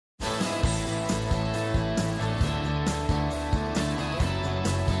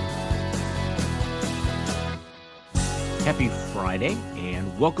Happy Friday,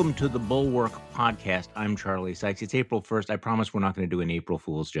 and welcome to the Bulwark podcast. I'm Charlie Sykes. It's April 1st. I promise we're not going to do any April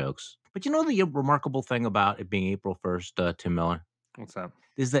Fool's jokes. But you know the remarkable thing about it being April 1st, Tim Miller, What's that?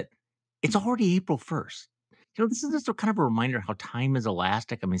 is that it's already April 1st. You know, this is just a kind of a reminder how time is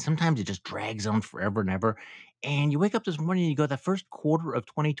elastic. I mean, sometimes it just drags on forever and ever. And you wake up this morning and you go, the first quarter of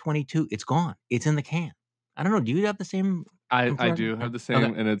 2022, it's gone. It's in the can. I don't know. Do you have the same I impression? do Yeah. have the Okay.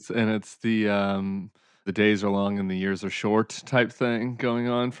 same, and it's the days are long and the years are short type thing going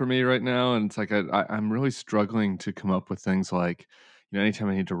on for me right now, and it's like I'm really struggling to come up with things like, anytime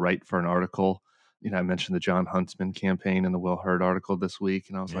I need to write for an article, I mentioned the John Huntsman campaign in the Will Hurd article this week,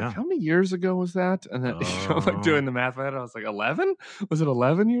 and I was like, Yeah. how many years ago was that? And then like Oh, doing the math in my head, I was like, 11? Was it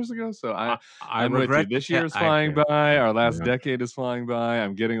 11 years ago? So I I'm with you. regret to This tell. year is flying by. Our last Yeah. decade is flying by.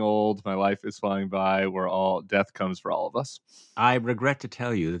 I'm getting old. My life is flying by. Death comes for all of us. I regret to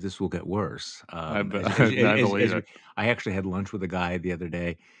tell you that this will get worse. I believe it. I actually had lunch with a guy the other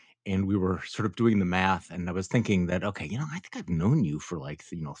day, and we were sort of doing the math, and I was thinking that, okay, I think I've known you for like,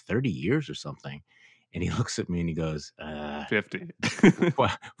 30 years or something. And he looks at me and he goes, 50.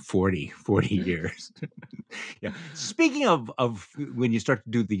 40 years. Yeah. Speaking of when you start to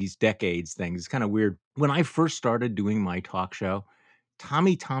do these decades things, it's kind of weird. When I first started doing my talk show,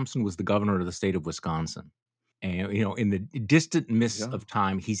 Tommy Thompson was the governor of the state of Wisconsin. And, in the distant mists Yeah. of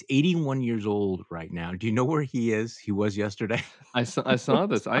time, he's 81 years old right now. Do you know where he is? He was yesterday. I saw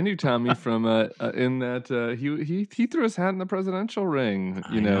this. I knew Tommy from in that he threw his hat in the presidential ring,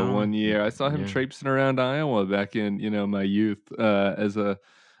 I know. one year. I saw him Yeah. traipsing around Iowa back in, my youth as a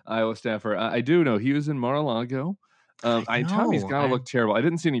Iowa staffer. I do know he was in Mar-a-Lago. I Tommy's know. got to look terrible. I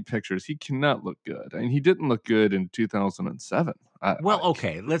didn't see any pictures. He cannot look good. I mean, he didn't look good in 2007. Well,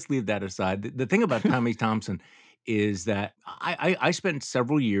 okay, let's leave that aside. The thing about Tommy Thompson is that I spent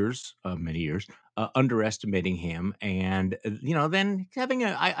several years, many years, underestimating him, and then having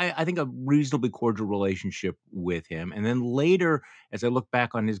I think a reasonably cordial relationship with him, and then later, as I look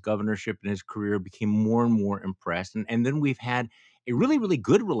back on his governorship and his career, became more and more impressed, and then we've had a really really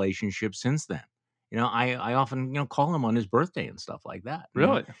good relationship since then. I often call him on his birthday and stuff like that.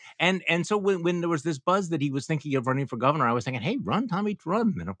 Really? And so when there was this buzz that he was thinking of running for governor, I was thinking, hey, run, Tommy,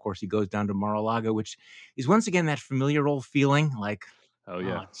 run. And of course, he goes down to Mar-a-Lago, which is once again that familiar old feeling like, Oh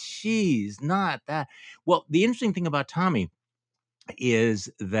yeah. oh, geez, not that. Well, the interesting thing about Tommy is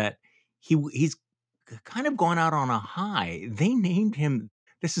that he's kind of gone out on a high. They named him,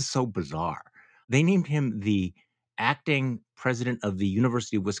 this is so bizarre. They named him the acting president of the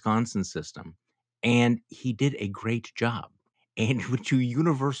University of Wisconsin system, and he did a great job. And to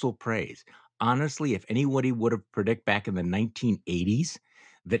universal praise. Honestly, if anybody would have predict back in the 1980s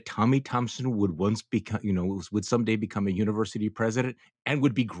that Tommy Thompson would once become, would someday become a university president and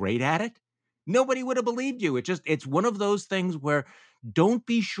would be great at it, nobody would have believed you. It's one of those things where don't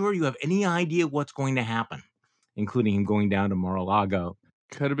be sure you have any idea what's going to happen, including him going down to Mar-a-Lago.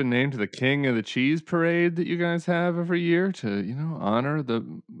 Could have been named the king of the cheese parade that you guys have every year to, honor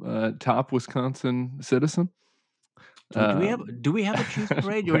the top Wisconsin citizen. Do we have a cheese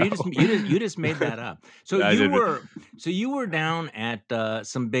parade, or No, you just made that up? So I you did. were so you were down at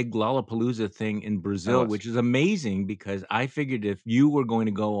some big Lollapalooza thing in I Brazil, was. which is amazing because I figured if you were going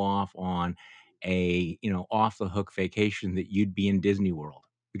to go off on a off the hook vacation that you'd be in Disney World,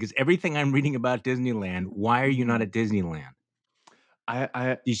 because everything I'm reading about Disneyland, why are you not Mm. at Disneyland? I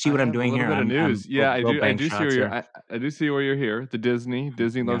I Do you see I what I'm have a doing little here? bit of I'm news. Yeah, I do. I bank do see where shots here. I do see where you're here. The Disney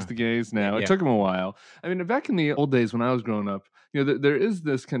loves Yeah, the gays yeah, now. It yeah. took him a while. I mean, back in the old days when I was growing up, there is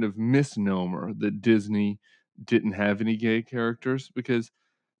this kind of misnomer that Disney didn't have any gay characters because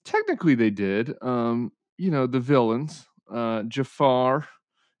technically they did. The villains, Jafar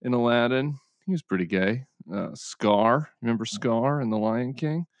in Aladdin, he was pretty gay. Scar, remember Scar in The Lion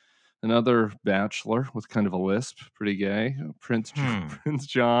King? Another bachelor with kind of a lisp, pretty gay. Hmm. Prince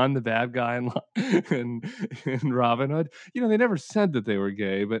John, the bad guy in Robin Hood. They never said that they were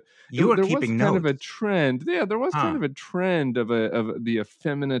gay, but You are there was keeping kind of a notes, trend. Yeah, there was kind huh? of a trend of the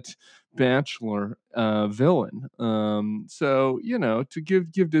effeminate bachelor villain. So to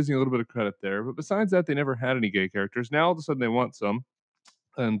give Disney a little bit of credit there, but besides that, they never had any gay characters. Now all of a sudden they want some,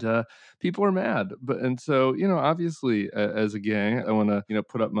 and people are mad. And so obviously, as a gay, I want to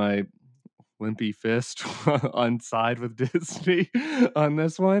put up my wimpy fist on side with Disney on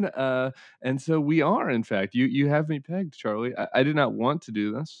this one. And so we are, in fact, you have me pegged, Charlie. I did not want to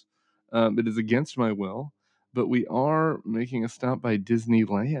do this. It is against my will. but we are making a stop by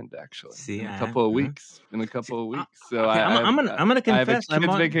Disneyland actually See, in a couple of weeks. In a see, couple of weeks, so okay, I'm gonna I have a confess, I'm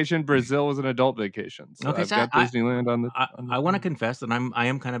kids' on. vacation. Brazil is an adult vacation, so Okay, I've so got Disneyland on the I wanna thing. confess that I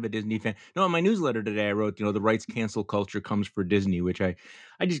am kind of a Disney fan. No, in my newsletter today, I wrote, the rights cancel culture comes for Disney, which I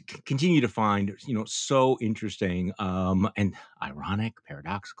just continue to find, so interesting, and ironic,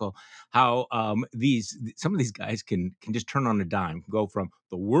 paradoxical, how, some of these guys can just turn on a dime, go from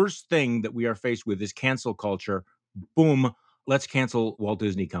the worst thing that we are faced with is cancel culture, boom, let's cancel Walt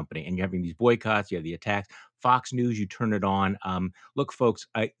Disney Company, and you're having these boycotts, you have the attacks. Fox News, you turn it on. Look, folks,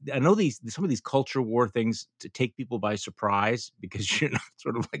 I know some of these culture war things to take people by surprise because you're not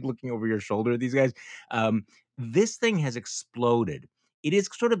sort of like looking over your shoulder at these guys. Um, this thing has exploded. It is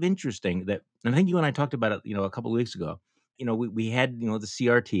sort of interesting that, and I think you and I talked about it, a couple of weeks ago. We had the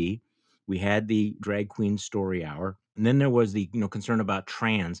CRT, we had the drag queen story hour, and then there was the concern about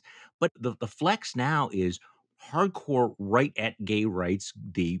trans. But the flex now is hardcore right at gay rights.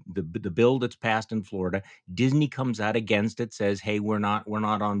 The bill that's passed in Florida, Disney comes out against it, says, "Hey, we're not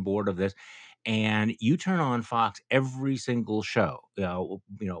on board of this." And you turn on Fox, every single show,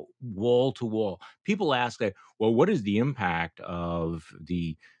 wall to wall. People ask that, well, what is the impact of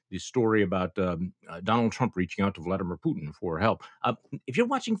the story about Donald Trump reaching out to Vladimir Putin for help? If you're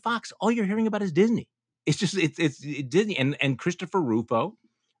watching Fox, all you're hearing about is Disney. It's Disney and Christopher Rufo,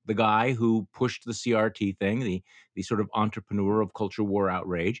 the guy who pushed the CRT thing, the sort of entrepreneur of culture war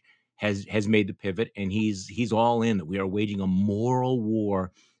outrage, has made the pivot, and he's all in that we are waging a moral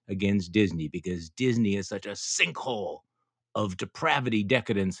war against Disney because Disney is such a sinkhole of depravity,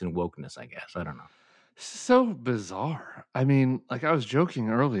 decadence, and wokeness. I guess I don't know. So bizarre. I mean, like I was joking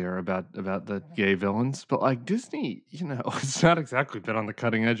earlier about the gay villains, but like Disney, it's not exactly been on the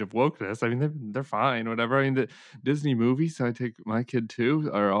cutting edge of wokeness. I mean, they're fine, whatever. I mean, the Disney movies, so I take my kid too,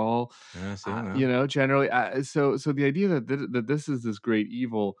 are all, Yeah, see, well, generally. So the idea that this is this great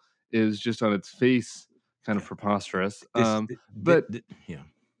evil is just on its face kind of yeah, preposterous. this, But yeah.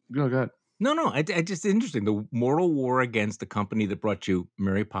 go ahead. No, no, I just interesting. The moral war against the company that brought you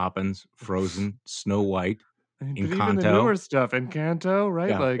Mary Poppins, Frozen, Snow White, I mean, but even the Encanto. newer stuff, Encanto, right?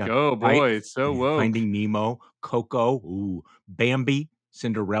 Yeah, Like, yeah. oh Fight boy, it's so woke. Finding Nemo, Coco, ooh, Bambi,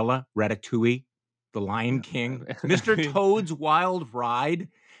 Cinderella, Ratatouille, The Lion Yeah, King, I Mr. mean, Toad's Wild Ride,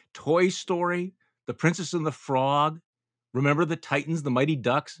 Toy Story, The Princess and the Frog, remember the Titans, the Mighty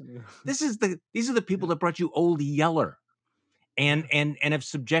Ducks? These are the people yeah, that brought you Old Yeller and yeah. and have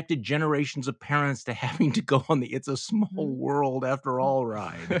subjected generations of parents to having to go on the "It's a Small World After All"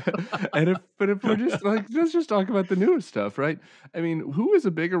 ride. If we're just like, let's just talk about the newest stuff, right? I mean, who is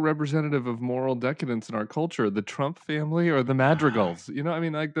a bigger representative of moral decadence in our culture, the Trump family or the Madrigals? I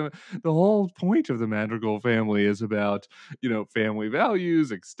mean, like the whole point of the Madrigal family is about family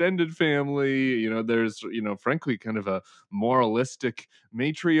values, extended family. There's frankly kind of a moralistic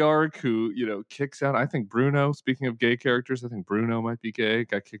matriarch who kicks out. I think Bruno. Speaking of gay characters, I think Bruno might be gay.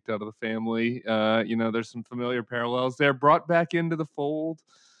 Got kicked out of the family. There's some familiar parallels there. Brought back into the fold.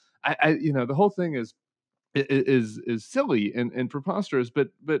 The whole thing is silly and preposterous, but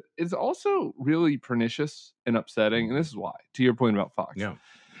it's also really pernicious and upsetting. And this is why, to your point about Fox, Yeah,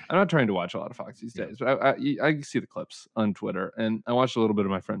 I'm not trying to watch a lot of Fox these yeah. days, but I see the clips on Twitter, and I watched a little bit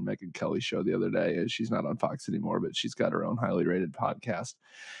of my friend Megan Kelly's show the other day. She's not on Fox anymore, but she's got her own highly rated podcast,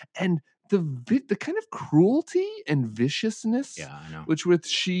 and the kind of cruelty and viciousness Yeah, I know. which with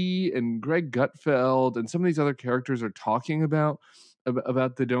she and Greg Gutfeld and some of these other characters are talking about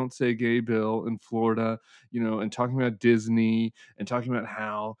the "Don't Say Gay" bill in Florida, and talking about Disney and talking about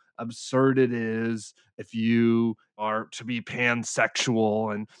how absurd it is if you are to be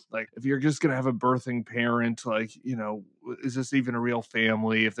pansexual and like if you're just gonna have a birthing parent, like is this even a real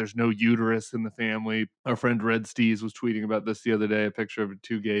family if there's no uterus in the family? Our friend Red Stees was tweeting about this the other day, a picture of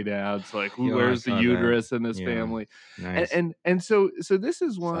two gay dads, like Yeah, I where's the saw that. uterus in this Yeah, family? and nice. and, and so this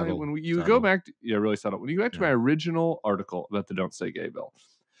is why Subtle, when you go subtle. back to, yeah, really subtle, when you go back to Yeah. my original article about the "Don't Say Gay" bill,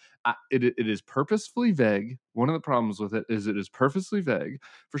 it is purposefully vague. One of the problems with it is it is purposely vague.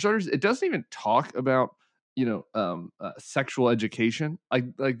 For starters, it doesn't even talk about sexual education. Like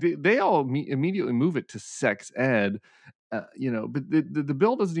they all immediately move it to sex ed, but the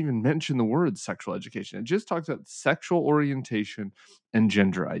bill doesn't even mention the word sexual education. It just talks about sexual orientation and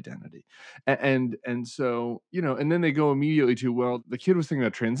gender identity. And so, and then they go immediately to, well, the kid was thinking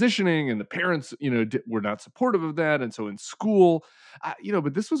about transitioning and the parents, were not supportive of that. And so in school,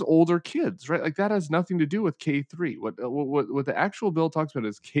 but this was older kids, right? Like that has nothing to do with K3. What the actual bill talks about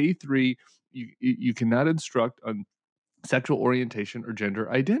is K3. You cannot instruct on sexual orientation or gender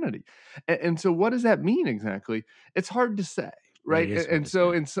identity. And so what does that mean exactly? It's hard to say. right? is so And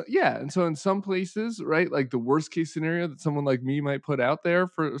so dissonant. in yeah, and so in some places, right, like the worst case scenario that someone like me might put out there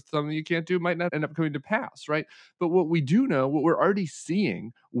for something you can't do might not end up coming to pass, right? But what we do know, what we're already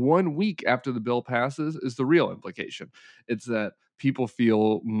seeing 1 week after the bill passes, is the real implication. It's that people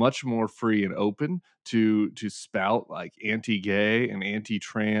feel much more free and open to spout like anti-gay and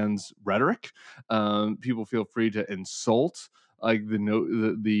anti-trans rhetoric. People feel free to insult like the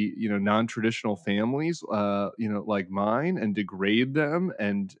non-traditional families like mine, and degrade them,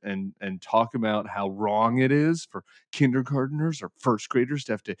 and talk about how wrong it is for kindergartners or first graders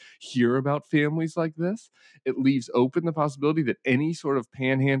to have to hear about families like this. It leaves open the possibility that any sort of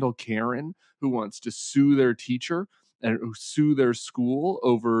panhandle Karen who wants to sue their teacher and who sue their school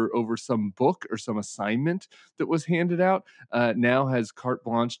over some book or some assignment that was handed out now has carte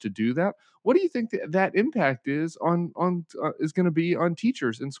blanche to do that. What do you think that impact is on is going to be on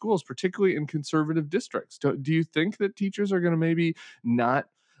teachers in schools, particularly in conservative districts? Do you think that teachers are going to maybe not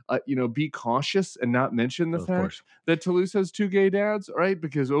be cautious and not mention the Of course. fact that Toulouse has two gay dads, right?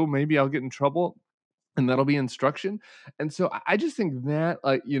 Because, oh, maybe I'll get in trouble and that'll be instruction. And so I just think that,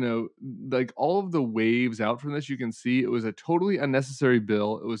 like all of the waves out from this, you can see it was a totally unnecessary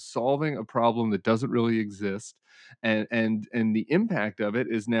bill. It was solving a problem that doesn't really exist. And the impact of it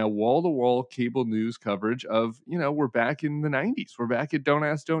is now wall to wall cable news coverage of, we're back in the 90s. We're back at don't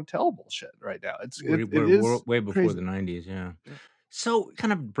ask, don't tell bullshit right now. It We're is way before the crazy. '90s, yeah. Yeah. So,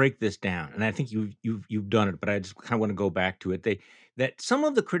 kind of break this down, and I think you've done it, but I just kind of want to go back to it. That some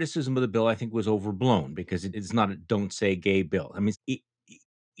of the criticism of the bill I think was overblown because it's not a "don't say gay" bill. I mean,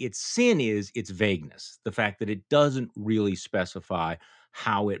 its sin is its vagueness, the fact that it doesn't really specify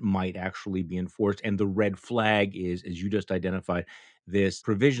how it might actually be enforced, and the red flag is, as you just identified, this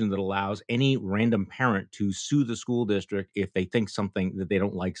provision that allows any random parent to sue the school district if they think something that they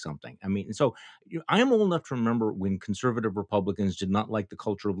don't like something. I mean, so I am old enough to remember when conservative Republicans did not like the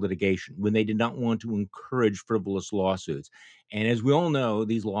culture of litigation, when they did not want to encourage frivolous lawsuits. And as we all know,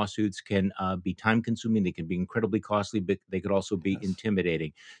 these lawsuits can be time consuming, they can be incredibly costly, but they could also be Yes.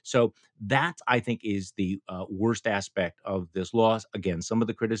 intimidating. So that, I think, is the worst aspect of this law. Again, some of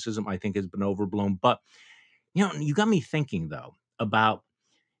the criticism I think has been overblown, but you got me thinking though about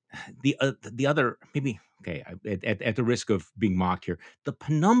the other maybe okay at the risk of being mocked here, the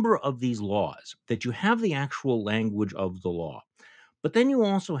penumbra of these laws that you have the actual language of the law, but then you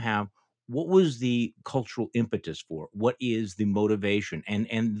also have what was the cultural impetus for? What is the motivation? And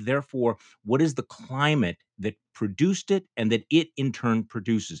therefore, what is the climate that produced it and that it in turn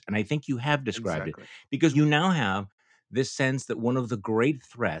produces? And I think you have described it Exactly. because you now have this sense that one of the great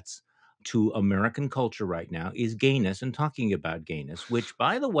threats to American culture right now is gayness and talking about gayness, which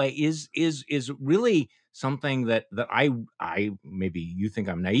by the way is really something that I maybe you think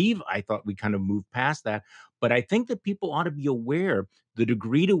I'm naive. I thought we kind of moved past that, but I think that people ought to be aware the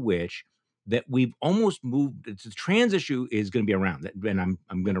degree to which that we've almost moved. The trans issue is going to be around, and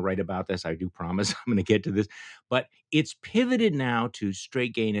I'm going to write about this. I do promise. I'm going to get to this, but it's pivoted now to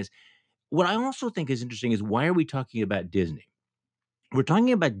straight gayness. What I also think is interesting is why are we talking about Disney? We're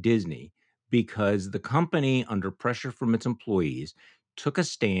talking about Disney because the company, under pressure from its employees, took a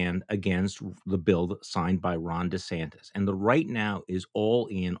stand against the bill signed by Ron DeSantis. And the right now is all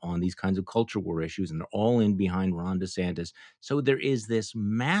in on these kinds of culture war issues, and they're all in behind Ron DeSantis. So there is this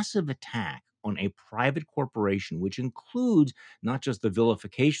massive attack on a private corporation, which includes not just the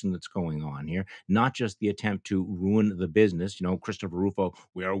vilification that's going on here, not just the attempt to ruin the business. Christopher Rufo,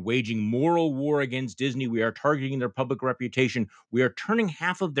 we are waging moral war against Disney. We are targeting their public reputation. We are turning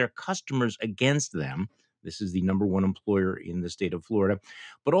half of their customers against them. This is the number one employer in the state of Florida,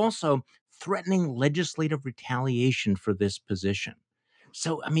 but also threatening legislative retaliation for this position.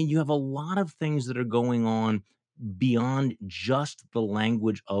 So, I mean, you have a lot of things that are going on beyond just the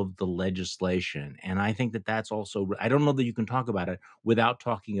language of the legislation. And I think that that's also, I don't know that you can talk about it without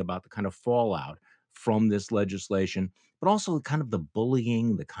talking about the kind of fallout from this legislation, but also kind of the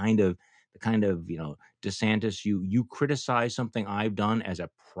bullying, the kind of DeSantis, you criticize something I've done as a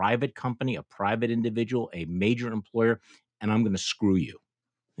private company, a private individual, a major employer, and I'm going to screw you.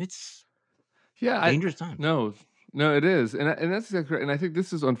 It's Yeah, dangerous times. no, no, it is, and that's exactly right. And I think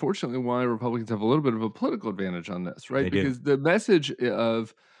this is unfortunately why Republicans have a little bit of a political advantage on this, right? They do. Because the message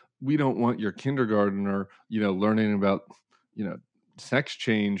of we don't want your kindergartner, learning about, you know, sex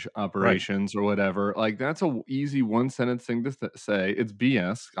change Right. operations or whatever, like that's a easy one sentence thing to say. It's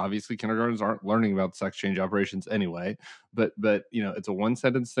BS. Obviously, kindergartners aren't learning about sex change operations anyway. But it's a one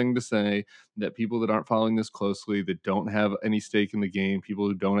sentence thing to say that people that aren't following this closely, that don't have any stake in the game, people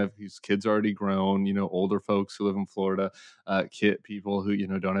who don't have these kids already grown, older folks who live in Florida, kid people who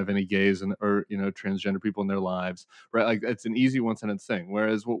don't have any gays and or transgender people in their lives, right? Like it's an easy one sentence thing.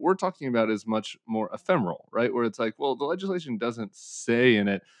 Whereas what we're talking about is much more ephemeral, right? Where it's like, well, the legislation doesn't say in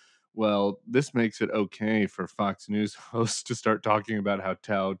it, well, this makes it okay for Fox News hosts to start talking about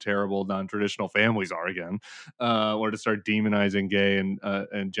how terrible non-traditional families are again, or to start demonizing gay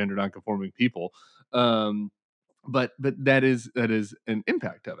and gender nonconforming people. Um, but that is an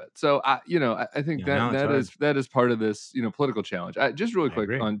impact of it. So I think Yeah, that no, it's hard. that is part of this political challenge. Just really I quick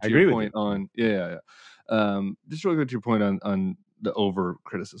agree. on I to your agree with you. point on just really quick to your point on the over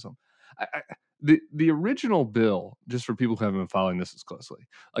criticism. The original bill, just for people who haven't been following this as closely,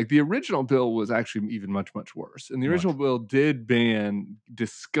 like the original bill was actually even much worse, and the original Much. bill did ban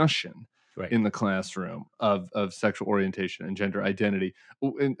discussion Right. in the classroom of sexual orientation and gender identity.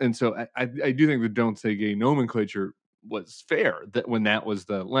 And so I do think the "Don't Say Gay" nomenclature was fair, that when that was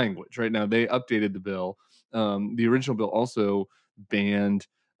the language. Right now, they updated the bill. The original bill also banned,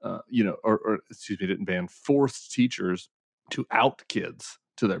 or excuse me, didn't ban, forced teachers to out kids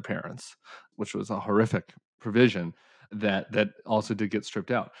to their parents, which was a horrific provision that also did get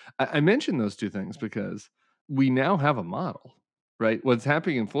stripped out. I mention those two things because we now have a model. Right? What's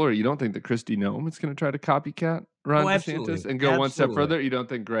happening in Florida, you don't think that Kristi Noem is gonna try to copycat Oh, Ron DeSantis absolutely. and go one step Absolutely. further? You don't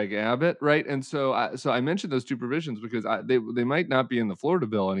think Greg Abbott, right? And so I mentioned those 2 provisions because they might not be in the Florida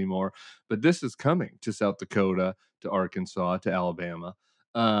bill anymore, but this is coming to South Dakota, to Arkansas, to Alabama.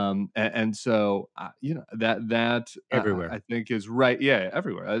 And so, Everywhere. I think is right. Yeah,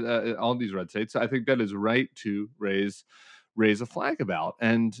 everywhere, all these red states. I think that is right to raise a flag about,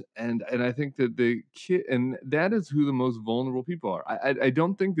 and I think that the kid, and that is who the most vulnerable people are. I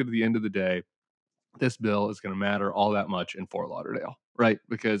don't think that at the end of the day, this bill is going to matter all that much in Fort Lauderdale, right?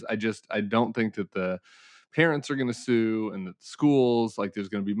 Because I don't think that the parents are going to sue, and that the schools, like, there's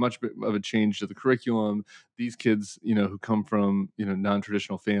going to be much of a change to the curriculum. These kids, who come from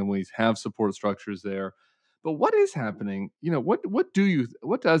non-traditional families, have support structures there. But what is happening? What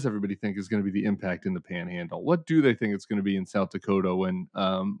does everybody think is going to be the impact in the Panhandle? What do they think it's going to be in South Dakota when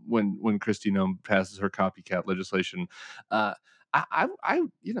Kristi Noem passes her copycat legislation? Uh,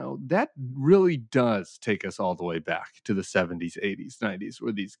 that really does take us all the way back to the 70s, 80s, 90s,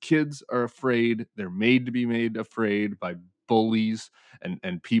 where these kids are afraid. They're made to be made afraid by bullies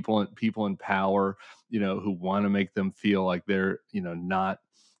and people in power, who want to make them feel like they're, not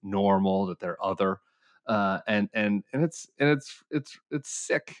normal, that they're other. It's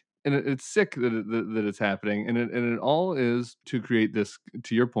sick. And it's sick that it's happening. And it all is to create this,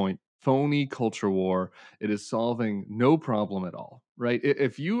 to your point, phony culture war. It is solving no problem at all, right?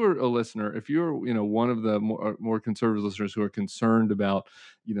 If you are a listener, if you're one of the more conservative listeners who are concerned about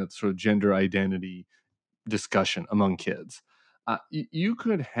sort of gender identity discussion among kids, you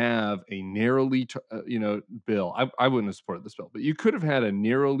could have a narrowly bill. I wouldn't have supported this bill, but you could have had a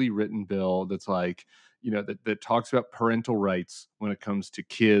narrowly written bill that's like, that talks about parental rights when it comes to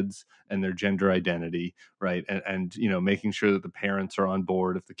kids and their gender identity, right? And making sure that the parents are on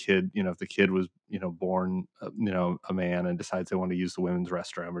board if the kid, if the kid was born a man and decides they want to use the women's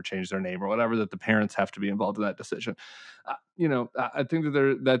restroom or change their name or whatever, that the parents have to be involved in that decision. I think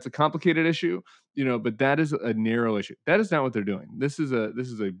that that's a complicated issue, but that is a narrow issue. That is not what they're doing. This is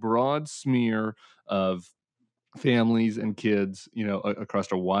a broad smear of families and kids, across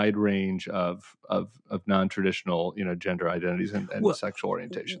a wide range of non-traditional, gender identities and Well, sexual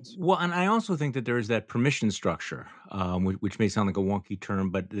orientations. well, and I also think that there is that permission structure, which may sound like a wonky term,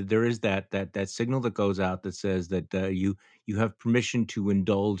 but there is that signal that goes out that says that you have permission to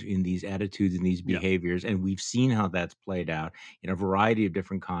indulge in these attitudes and these Yeah. behaviors, and we've seen how that's played out in a variety of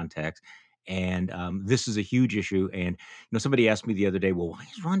different contexts. And this is a huge issue. And somebody asked me the other day, "Well, why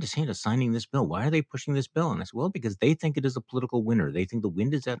is Ron DeSantis signing this bill? Why are they pushing this bill?" And I said, "Well, because they think it is a political winner. They think the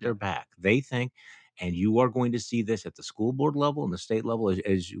wind is at Yeah. their back. They think." And you are going to see this at the school board level and the state level,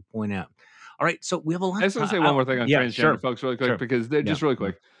 as you point out. All right, so we have a lot I of just want to time. say one more thing on Yeah, transgender sure, folks really quick, sure. because they're Yeah, just really yeah,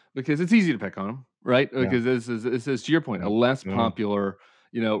 quick, because it's easy to pick on them, right? yeah, Because this is to your point, a yeah, less yeah. popular,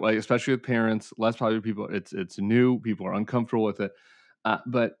 like especially with parents, less popular people. It's new. People are uncomfortable with it.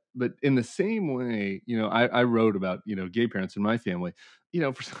 But in the same way, I wrote about gay parents in my family.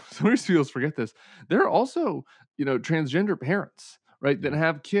 For some reason, people forget this. There are also transgender parents, right, that Yeah.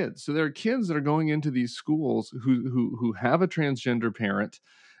 have kids. So there are kids that are going into these schools who have a transgender parent,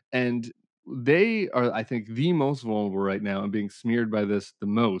 and they are, I think, the most vulnerable right now and being smeared by this the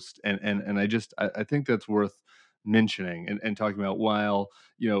most. And I think that's worth mentioning and talking about. While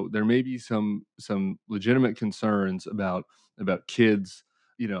there may be some legitimate concerns about kids,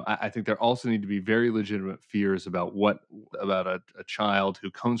 I think there also need to be very legitimate fears about what about a child who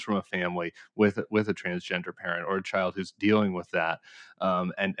comes from a family with a transgender parent, or a child who's dealing with that,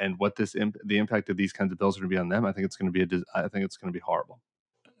 and what the impact of these kinds of bills are going to be on them. I think it's going to be I think it's going to be horrible.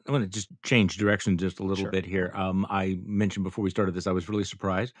 I want to just change direction just a little Sure. bit here. I mentioned before we started this, I was really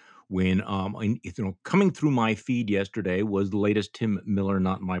surprised when, coming through my feed yesterday was the latest Tim Miller,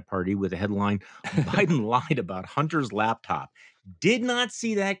 not my party, with a headline: "Biden lied about Hunter's laptop." Did not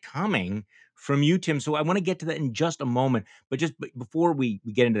see that coming from you, Tim. So I want to get to that in just a moment. But just before we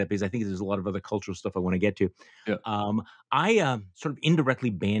get into that, because I think there's a lot of other cultural stuff I want to get to. Yeah. Um, I sort of indirectly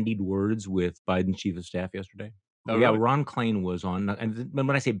bandied words with Biden's chief of staff yesterday. Oh, Yeah, really? Ron Klain was on, when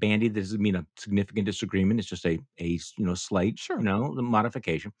I say bandied, this doesn't mean a significant disagreement. It's just slight, Sure.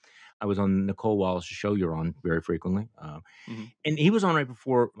 modification. I was on Nicole Wallace's show. You're on very frequently, Mhm. and he was on right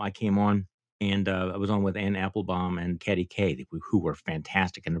before I came on, and I was on with Ann Applebaum and Katie Kay, who were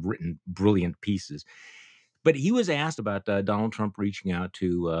fantastic and have written brilliant pieces. But he was asked about Donald Trump reaching out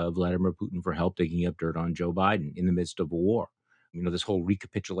to Vladimir Putin for help digging up dirt on Joe Biden in the midst of a war. This whole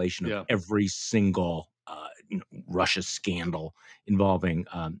recapitulation of Yeah. every single Russia scandal involving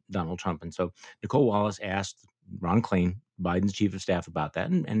Donald Trump. And so Nicole Wallace asked Ron Klain, Biden's chief of staff, about that,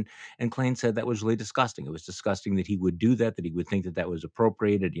 and Klain said that was really disgusting. It was disgusting that he would do that, that he would think that that was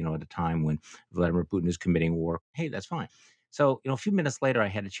appropriate at a time when Vladimir Putin is committing war. Hey, that's fine. So a few minutes later, I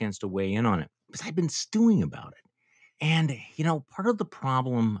had a chance to weigh in on it because I've been stewing about it. And, part of the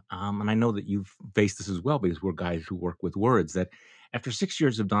problem, and I know that you've faced this as well because we're guys who work with words, that after 6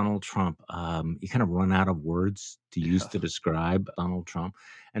 years of Donald Trump, you kind of run out of words to use Yeah. to describe Donald Trump.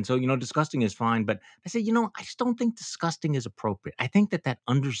 And so, disgusting is fine. But I say, I just don't think disgusting is appropriate. I think that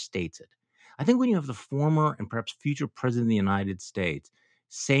understates it. I think when you have the former and perhaps future president of the United States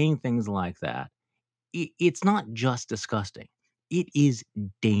saying things like that, it's not just disgusting. It is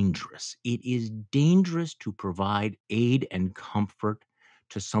dangerous. It is dangerous to provide aid and comfort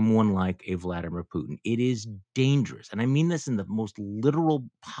to someone like a Vladimir Putin. It is dangerous, and I mean this in the most literal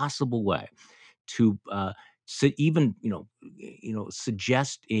possible way, to even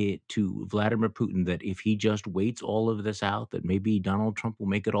suggest it to Vladimir Putin that if he just waits all of this out, that maybe Donald Trump will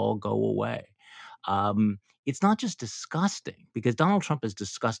make it all go away. It's not just disgusting because Donald Trump is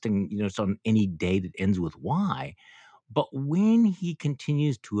disgusting, it's on any day that ends with Y. But when he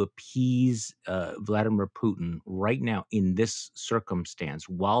continues to appease Vladimir Putin right now in this circumstance,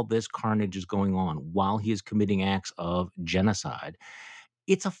 while this carnage is going on, while he is committing acts of genocide,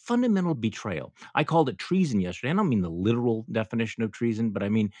 it's a fundamental betrayal. I called it treason yesterday. I don't mean the literal definition of treason, but I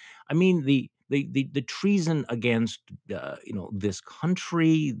mean the treason against this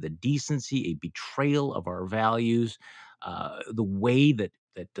country, the decency, a betrayal of our values, the way that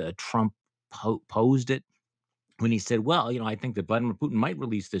Trump posed it when he said, "Well, I think that Vladimir Putin might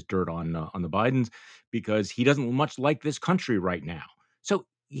release this dirt on the Bidens because he doesn't much like this country right now." So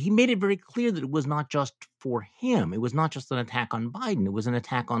he made it very clear that it was not just for him. It was not just an attack on Biden. It was an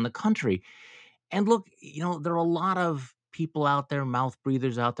attack on the country. And look, there are a lot of people out there, mouth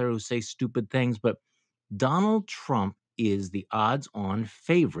breathers out there, who say stupid things, but Donald Trump is the odds on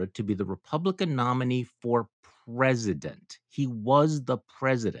favorite to be the Republican nominee for president. He was the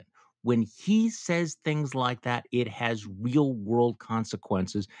president. When he says things like that, it has real world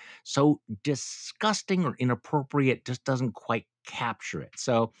consequences. So disgusting or inappropriate just doesn't quite capture it.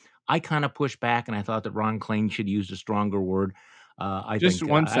 So I kind of pushed back and I thought that Ron Klain should use a stronger word. Just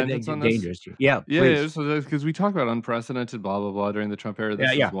one I think sentence on this? dangerous. Yeah, Yeah, yeah, please. so because we talk about unprecedented blah, blah, blah during the Trump era. Yeah,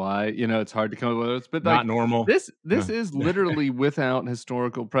 This is yeah. why, it's hard to come up with those, but, Not like, normal. this is literally without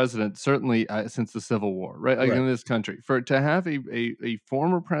historical precedent, certainly, since the Civil War, right? Like, Right. in this country. For to have a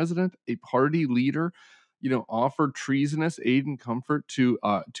former president, a party leader, offer treasonous aid and comfort to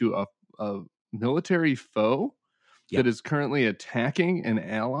a military foe Yeah. that is currently attacking an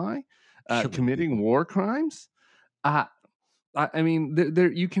ally, Killing committing people. war crimes, uh I mean, there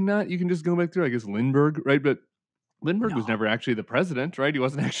you can just go back through, I guess, Lindbergh, right? But Lindbergh was No. never actually the president, right? He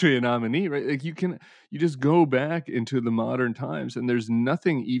wasn't actually a nominee, right? Like, you just go back into the modern times, and there's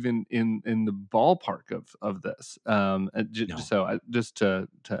nothing even in the ballpark of this. No. Just to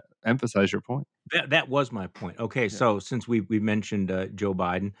emphasize your point. That was my point. Okay, Yeah, so since we mentioned, Joe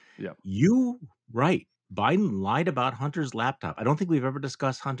Biden, yeah. you right, Biden lied about Hunter's laptop. I don't think we've ever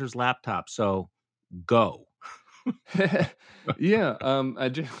discussed Hunter's laptop, so go. Yeah, I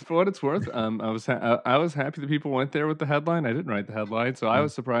just for what it's worth, I was happy that people went there with the headline. I didn't write the headline, so I Mm,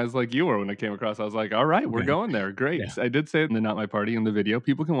 was surprised like you were when it came across. I was like, "All right, we're okay. going there. Great." Yeah. I did say it in the Not My Party in the video.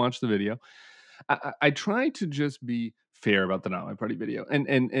 People can watch the video. I try to just be fair about the Not My Party video,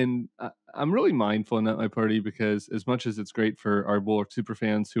 and I'm really mindful in Not My Party because as much as it's great for our Bulwark super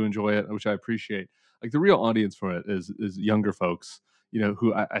fans who enjoy it, which I appreciate, like the real audience for it is younger folks,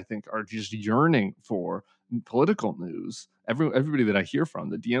 who I think are just yearning for political news. Everybody that I hear from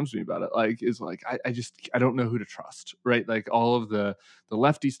that DMs me about it, like, is like, I don't know who to trust, right? Like all of the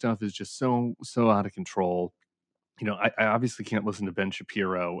lefty stuff is just so out of control. I obviously can't listen to Ben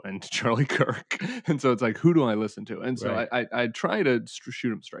Shapiro and Charlie Kirk, and so it's like, who do I listen to? And so Right. I try to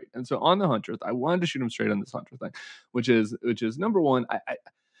shoot him straight. And so on the Hunter, I wanted to shoot him straight on this Hunter thing, which is number one.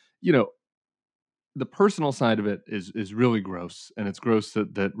 You know the personal side of it is really gross, and it's gross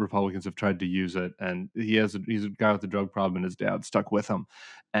that Republicans have tried to use it. And he's a guy with a drug problem, and his dad stuck with him.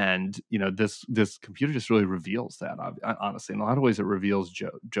 And this computer just really reveals that. Honestly, in a lot of ways, it reveals Joe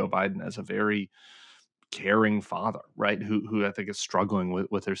Biden as a very caring father, right? Who I think is struggling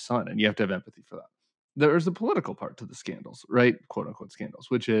with their son, and you have to have empathy for that. There's a political part to the scandals, right? Quote unquote scandals,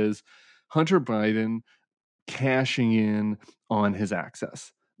 which is Hunter Biden cashing in on his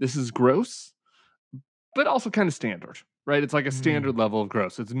access. This is gross, but also kind of standard, right? It's like a Mm. standard level of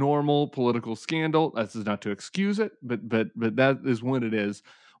gross. It's normal political scandal. That's not to excuse it, but that is what it is,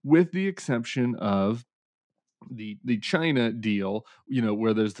 with the exception of the China deal,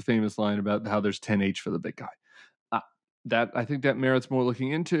 where there's the famous line about how there's 10H for the big guy. Uh, that I think that merits more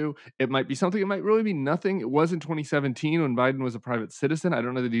looking into. It might be something. It might really be nothing. It was in 2017 when Biden was a private citizen. I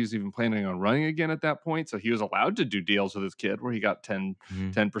don't know that he was even planning on running again at that point. So he was allowed to do deals with his kid where he got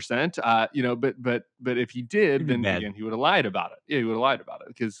Mhm. 10%. But if he did, It'd be then bad. again he would have lied about it. Yeah, he would have lied about it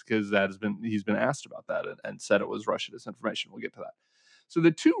because he's been asked about that, and said it was Russia disinformation. We'll get to that. So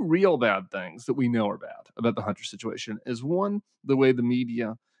the two real bad things that we know are bad about the Hunter situation is, one, the way the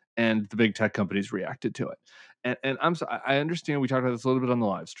media and the big tech companies reacted to it. And I understand we talked about this a little bit on the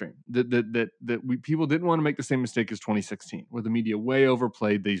live stream, that people didn't want to make the same mistake as 2016, where the media way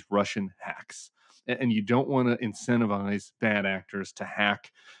overplayed these Russian hacks. And you don't want to incentivize bad actors to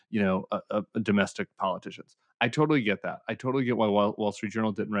hack, domestic politicians. I totally get that. I totally get why Wall Street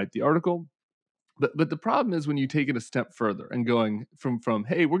Journal didn't write the article. But the problem is when you take it a step further and going from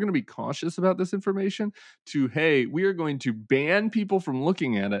hey, we're going to be cautious about this information, to hey, we are going to ban people from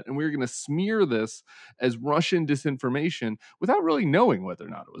looking at it, and we're going to smear this as Russian disinformation without really knowing whether or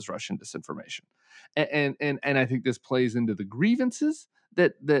not it was Russian disinformation. And I think this plays into the grievances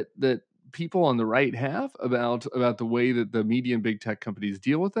that people on the right have about the way that the media and big tech companies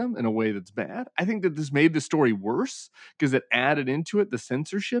deal with them in a way that's bad. I think that this made the story worse because it added into it the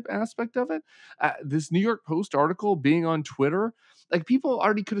censorship aspect of it. This New York Post article being on Twitter, like, people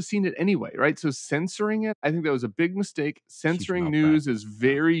already could have seen it anyway, right? So censoring it, I think that was a big mistake. Huge Censoring news malpractice. is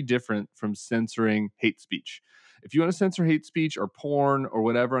Yeah. very different from censoring hate speech. If you want to censor hate speech or porn or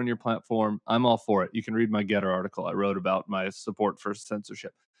whatever on your platform, I'm all for it. You can read my Getter article I wrote about my support for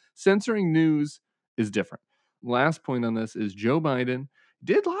censorship. Censoring news is different. Last point on this is Joe Biden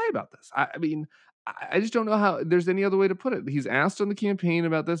did lie about this. I mean, I just don't know how there's any other way to put it. He's asked on the campaign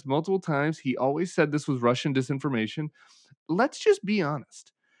about this multiple times. He always said this was Russian disinformation. Let's just be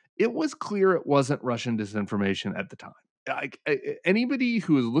honest. It was clear it wasn't Russian disinformation at the time. Like, anybody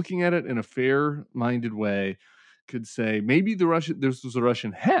who is looking at it in a fair-minded way could say maybe this was a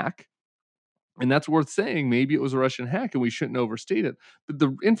Russian hack, and that's worth saying. Maybe it was a Russian hack and we shouldn't overstate it. But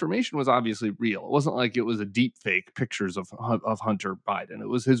the information was obviously real. It wasn't like it was a deep fake pictures of Hunter Biden. It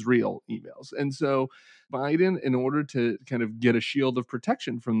was his real emails. And so Biden, in order to kind of get a shield of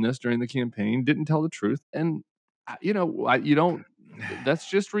protection from this during the campaign, didn't tell the truth. And, you don't, that's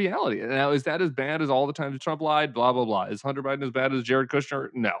just reality. Now, is that as bad as all the times Trump lied? Blah, blah, blah. Is Hunter Biden as bad as Jared Kushner?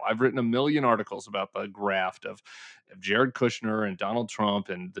 No. I've written a million articles about the graft of Jared Kushner and Donald Trump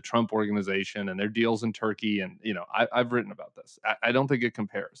and the Trump organization and their deals in Turkey. And, I've written about this. I don't think it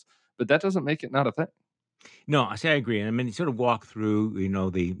compares, but that doesn't make it not a thing. No, I say I agree. I mean, you sort of walk through,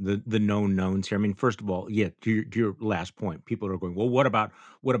 the known knowns here. I mean, first of all, yeah, to your last point, people are going, well, what about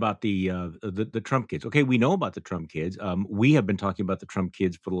the Trump kids? Okay, we know about the Trump kids. We have been talking about the Trump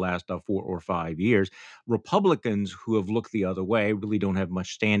kids for the last 4 or 5 years. Republicans who have looked the other way really don't have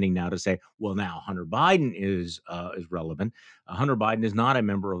much standing now to say, well, now Hunter Biden is relevant. Hunter Biden is not a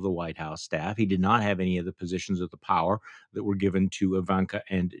member of the White House staff. He did not have any of the positions of the power that were given to Ivanka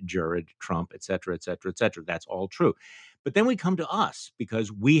and Jared Trump, et cetera, et cetera, et cetera. That's all true. But then we come to us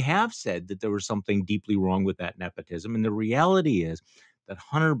because we have said that there was something deeply wrong with that nepotism. And the reality is that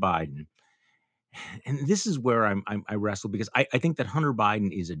Hunter Biden and this is where I wrestle because I think that Hunter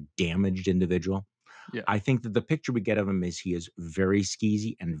Biden is a damaged individual. Yeah. I think that the picture we get of him is he is very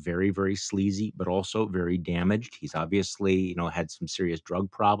skeezy and very, very sleazy, but also very damaged. He's obviously, had some serious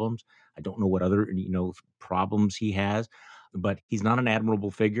drug problems. I don't know what other, problems he has, but he's not an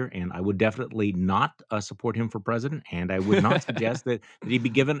admirable figure. And I would definitely not support him for president. And I would not suggest that he be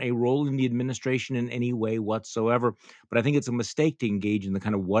given a role in the administration in any way whatsoever. But I think it's a mistake to engage in the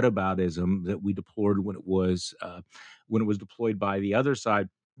kind of whataboutism that we deplored when it was deployed by the other side.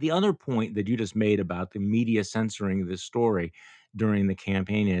 The other point that you just made about the media censoring this story during the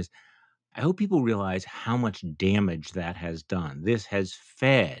campaign is I hope people realize how much damage that has done. This has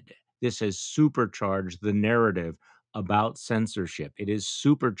supercharged the narrative about censorship. It has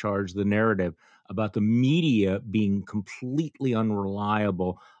supercharged the narrative about the media being completely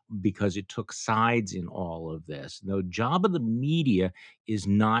unreliable because it took sides in all of this. The job of the media is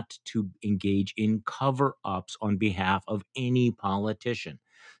not to engage in cover ups on behalf of any politician.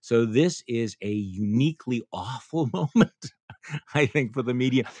 So, this is a uniquely awful moment, I think, for the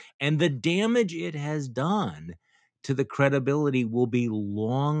media. And the damage it has done to the credibility will be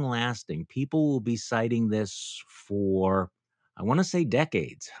long lasting. People will be citing this for, I want to say,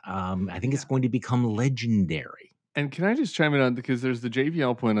 decades. I think it's Yeah. going to become legendary. And can I just chime in on, because there's the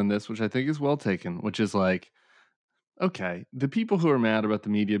JVL point on this, which I think is well taken, which is like, okay, the people who are mad about the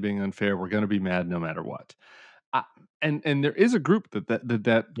media being unfair, we're going to be mad no matter what. I, and there is a group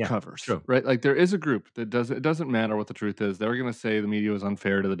that Yeah, covers, true. right? Like there is a group that it doesn't matter what the truth is. They're going to say the media was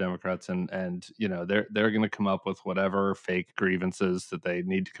unfair to the Democrats, and they're going to come up with whatever fake grievances that they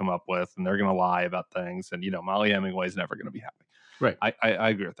need to come up with, and they're going to lie about things. And Molly Hemingway is never going to be happy. Right. I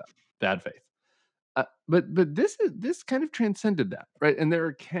agree with that. Bad faith. But this kind of transcended that, right? And there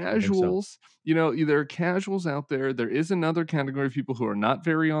are I think so. casuals, there are casuals out there. There is another category of people who are not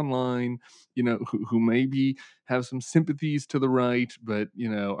very online, who maybe have some sympathies to the right, but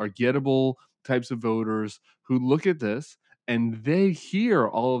are gettable types of voters who look at this and they hear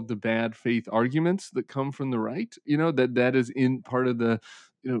all of the bad faith arguments that come from the right, that is in part of the,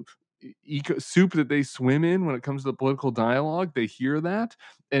 you know, eco soup that they swim in when it comes to the political dialogue. They hear that,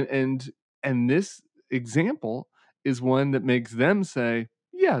 and this example is one that makes them say,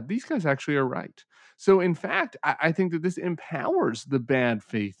 yeah, these guys actually are right. So in fact, I think that this empowers the bad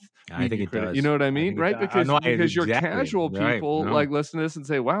faith I think media it critic. You does. know what I I mean? think it Right? does. I Because know. your Exactly. casual Right. people No. like listen to this and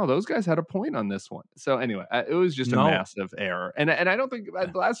say, wow, those guys had a point on this one. So anyway, it was just a No. massive error. And I don't think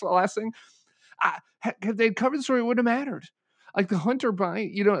the last thing, if they'd covered the story, it wouldn't have mattered. Like the Hunter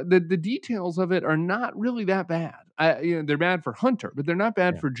bite, the details of it are not really that bad. They're bad for Hunter, but they're not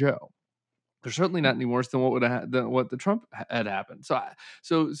bad Yeah. for Joe. They're certainly not any worse than what the Trump had happened.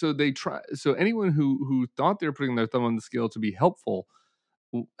 So they try. So anyone who thought they were putting their thumb on the scale to be helpful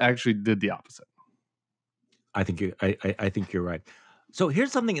actually did the opposite. I think you're right. So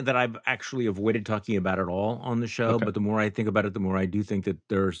here's something that I've actually avoided talking about at all on the show, Okay. but the more I think about it, the more I do think that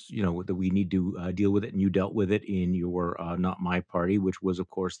there's, that we need to deal with it, and you dealt with it in your Not My Party, which was, of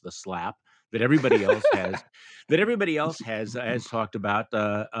course, the slap that everybody else has, has talked about.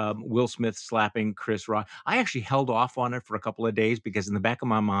 Will Smith slapping Chris Rock. I actually held off on it for a couple of days because in the back of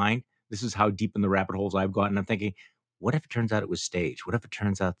my mind, this is how deep in the rabbit holes I've gotten. I'm thinking, what if it turns out it was staged? What if it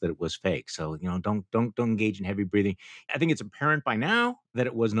turns out that it was fake? So, don't engage in heavy breathing. I think it's apparent by now that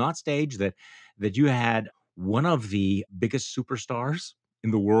it was not staged, that you had one of the biggest superstars in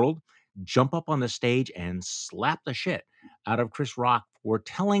the world jump up on the stage and slap the shit out of Chris Rock for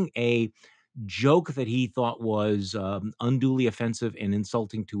telling a joke that he thought was unduly offensive and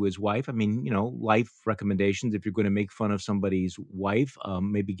insulting to his wife. I mean, life recommendations. If you're going to make fun of somebody's wife,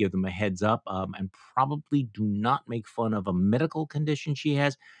 maybe give them a heads up, and probably do not make fun of a medical condition she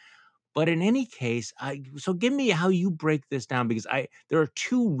has. But in any case, so give me how you break this down because there are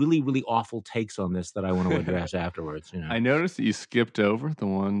two really, really awful takes on this that I want to address afterwards. I noticed that you skipped over the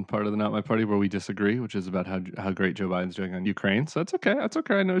one part of the Not My Party where we disagree, which is about how great Joe Biden's doing on Ukraine. So that's okay. That's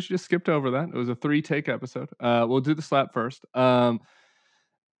okay. I noticed you just skipped over that. It was a 3-take episode. We'll do the slap first. I,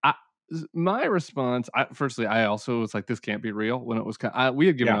 my response, firstly, I also was like, this can't be real. When it was, we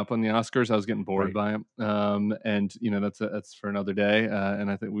had given Yeah, up on the Oscars. I was getting bored right. by them, and that's for another day.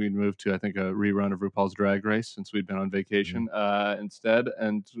 And I think we'd moved to a rerun of RuPaul's Drag Race since we'd been on Mhm. vacation instead,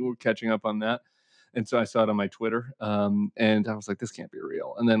 and we're catching up on that. And so I saw it on my Twitter, and I was like, "This can't be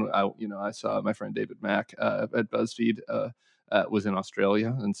real." And then I saw my friend David Mack at BuzzFeed was in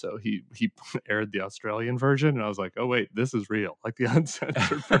Australia, and so he aired the Australian version, and I was like, "Oh wait, this is real!" Like the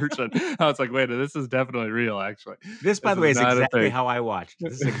uncensored version. I was like, "Wait, this is definitely real. Actually, This, by this the is way, is not a exactly fake." how I watched.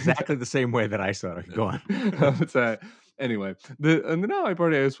 This is exactly the same way that I saw it. Go on. I would say. Anyway, the Now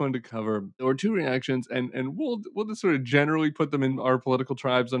party I just wanted to cover, there were two reactions, and we'll just sort of generally put them in our political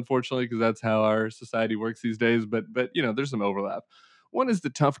tribes, unfortunately, because that's how our society works these days. But there's some overlap. One is the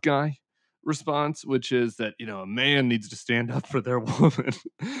tough guy response, which is that a man needs to stand up for their woman.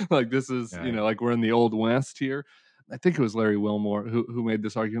 Like this is Right. like we're in the old west here. I think it was Larry Wilmore who made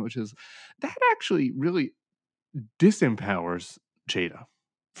this argument, which is that actually really disempowers Jada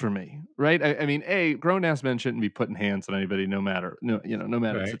for me, right? I mean, grown ass men shouldn't be putting hands on anybody, no matter the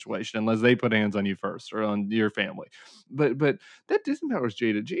Right. situation, unless they put hands on you first or on your family. But that disempowers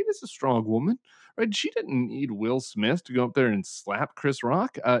Jada. Jada's a strong woman, right? She didn't need Will Smith to go up there and slap Chris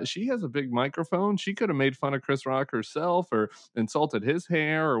Rock. She has a big microphone. She could have made fun of Chris Rock herself or insulted his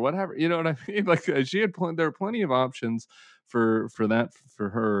hair or whatever. You know what I mean? Like she had there are plenty of options for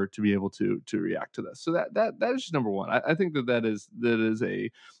her to be able to react to this. So that is just number one. I think that is a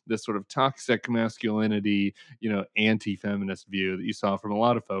this sort of toxic masculinity, anti-feminist view that you saw from a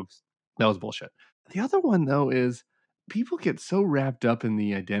lot of folks. That was bullshit. The other one though is people get so wrapped up in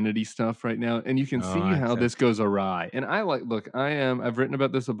the identity stuff right now, and you can Oh, see how this that's goes awry. And look, I've written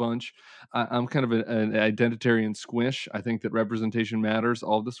about this a bunch. I'm kind of an identitarian squish. I think that representation matters,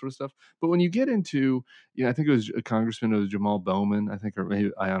 all this sort of stuff. But when you get into, I think it was a congressman, it was Jamal Bowman, I think, or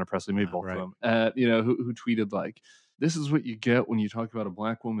maybe Ayanna Pressley, maybe both of right. them, who tweeted like, this is what you get when you talk about a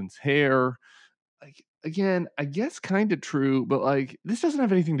black woman's hair. Like, again, I guess kind of true, but like this doesn't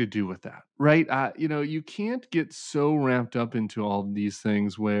have anything to do with that, right? You can't get so wrapped up into all of these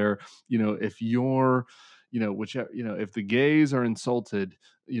things where, if you're, whichever, if the gays are insulted,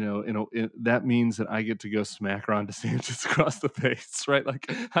 that means that I get to go smack Ron DeSantis across the face, right?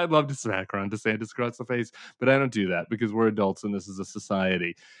 Like, I'd love to smack Ron DeSantis across the face, but I don't do that because we're adults and this is a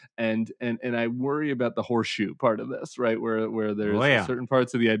society. And I worry about the horseshoe part of this, right? Where Oh, there's yeah. certain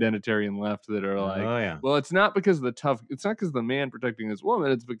parts of the identitarian left that are like, Oh, yeah. well, it's not because of the man protecting this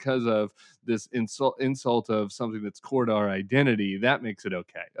woman, it's because of this insult of something that's core to our identity that makes it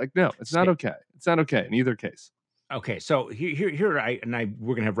okay. Like, no, it's not Sta okay. It's not okay in either case. Okay, so here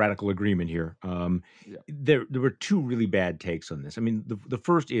we're gonna have radical agreement here. Yeah. There were two really bad takes on this. I mean, the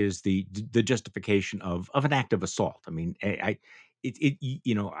first is the justification of an act of assault. I mean, I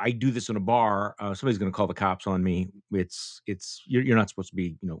do this in a bar. Somebody's gonna call the cops on me. You're not supposed to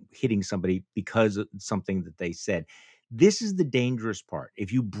be hitting somebody because of something that they said. This is the dangerous part.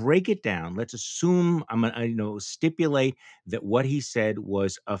 If you break it down, let's assume stipulate that what he said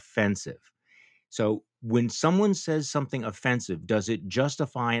was offensive. So when someone says something offensive, does it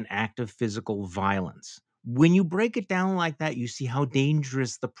justify an act of physical violence? When you break it down like that, you see how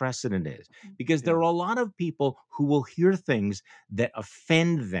dangerous the precedent is because there Yeah. are a lot of people who will hear things that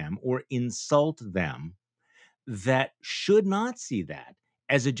offend them or insult them that should not see that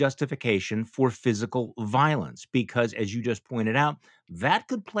as a justification for physical violence. Because, as you just pointed out, that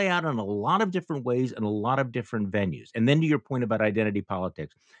could play out in a lot of different ways in a lot of different venues. And then to your point about identity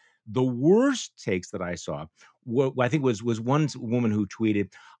politics, the worst takes that I saw, what I think was one woman who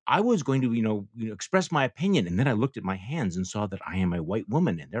tweeted, "I was going to, express my opinion, and then I looked at my hands and saw that I am a white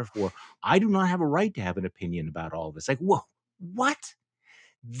woman, and therefore I do not have a right to have an opinion about all this." Like, whoa, what?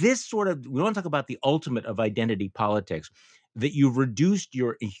 This sort of we want to talk about the ultimate of identity politics, that you've reduced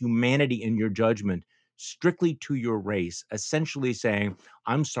your humanity and your judgment strictly to your race, essentially saying,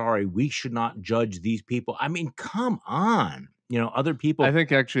 "I'm sorry, we should not judge these people." I mean, come on. Other I people.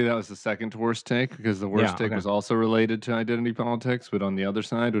 think actually that was the second worst take because the worst Yeah, take okay. was also related to identity politics, but on the other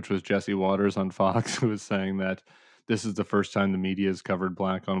side, which was Jesse Waters on Fox, who was saying that this is the first time the media has covered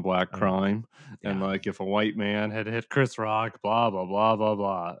black on black Oh, crime. And yeah. like if a white man had hit Chris Rock, blah, blah, blah, blah,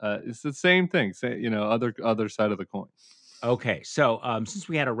 blah. It's the same thing. Other side of the coin. Okay, so, since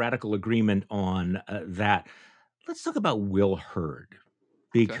we had a radical agreement on, that, let's talk about Will Hurd,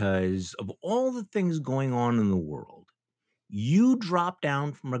 Okay. because of all the things going on in the world, you dropped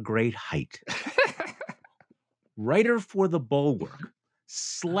down from a great height, writer for the Bulwark,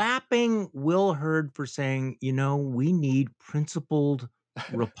 slapping Will Hurd for saying, "We need principled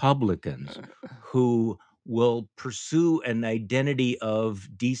Republicans who will pursue an identity of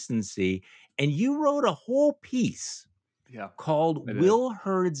decency," and you wrote a whole piece Yeah, called I did. Will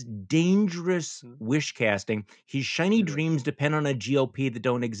Hurd's Dangerous Mhm. Wish Casting. His shiny I did. dreams depend on a GOP that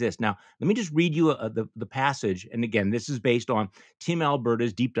don't exist. Now, let me just read you the passage. And again, this is based on Tim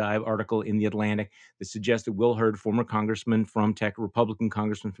Alberta's deep dive article in The Atlantic that suggests that Will Hurd, former congressman from Texas, Republican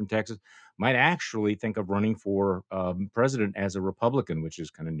congressman from Texas, might actually think of running for president as a Republican, which is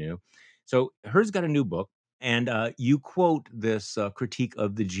kind of new. So Hurd's got a new book. And you quote this critique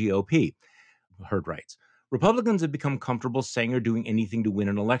of the GOP. Hurd writes, "Republicans have become comfortable saying or doing anything to win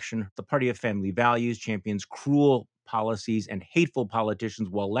an election. The party of family values champions cruel policies and hateful politicians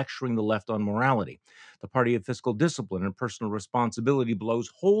while lecturing the left on morality. The party of fiscal discipline and personal responsibility blows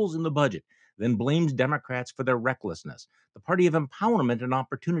holes in the budget, then blames Democrats for their recklessness. The party of empowerment and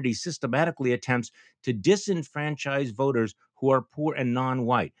opportunity systematically attempts to disenfranchise voters who are poor and non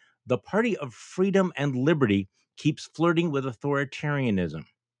white. The party of freedom and liberty keeps flirting with authoritarianism.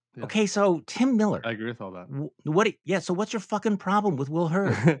 Yeah, Okay, so Tim Miller, I agree with all that. yeah, so what's your fucking problem with Will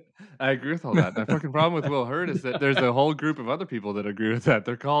Hurd? I agree with all that. My fucking problem with Will Hurd is that there's a whole group of other people that agree with that.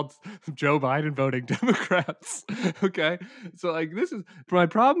 They're called Joe Biden voting Democrats. Okay. So like this is my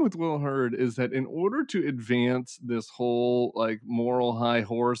problem with Will Hurd is that in order to advance this whole like moral high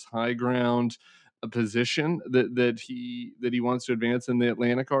horse, high ground position that he wants to advance in the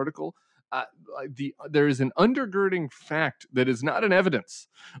Atlantic article, uh, there is an undergirding fact that is not an evidence,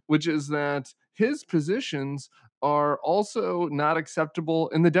 which is that his positions are also not acceptable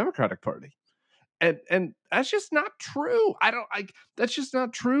in the Democratic Party. And that's just not true. I don't like that's just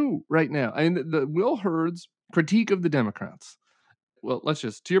not true right now. I mean, the Will Hurd's critique of the Democrats. Well, let's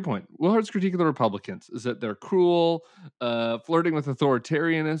just to your point. Will Hurd's critique of the Republicans is that they're cruel, flirting with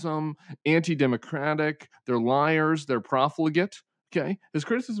authoritarianism, anti-democratic, they're liars, they're profligate. Okay. His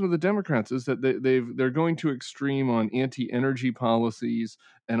criticism of the Democrats is that they're going too extreme on anti-energy policies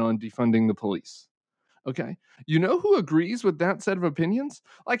and on defunding the police. Okay. You know who agrees with that set of opinions?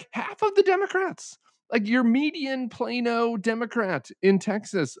 Like half of the Democrats. Like your median Plano Democrat in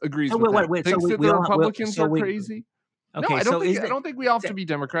Texas agrees So with that. wait, so Thinks that we the all Republicans so are we crazy. No, okay, so is I it don't think we all have to that be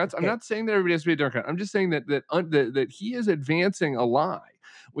Democrats. I'm okay. not saying that everybody has to be a Democrat. I'm just saying that he is advancing a lie,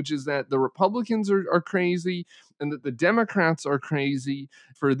 which is that the Republicans are crazy and that the Democrats are crazy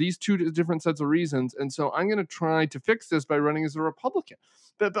for these two different sets of reasons. And so I'm going to try to fix this by running as a Republican.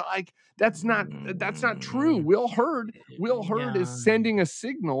 But like that's not true. Mm, Will Hurd is yeah. sending a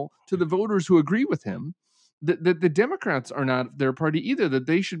signal to the voters who agree with him that the Democrats are not their party either, that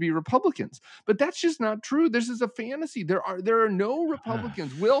they should be Republicans. But that's just not true. This is a fantasy. There are no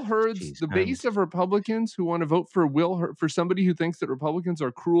Republicans. Will Hurd's Jeez, the base of Republicans who want to vote for Will Hurd, for somebody who thinks that Republicans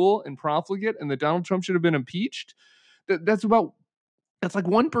are cruel and profligate and that Donald Trump should have been impeached. That's like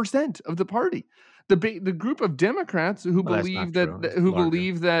 1% of the party. The group of Democrats who well, that's not believe that true. It's who larger.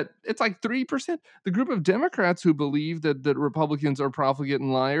 believe that it's like 3%. The group of Democrats who believe that Republicans are profligate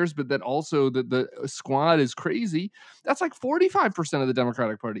and liars, but that also that the squad is crazy. That's like 45% of the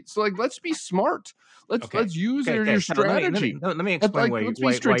Democratic Party. So like, let's be smart. Okay. Let's use Okay. your So let me strategy. let me That's explain like let's be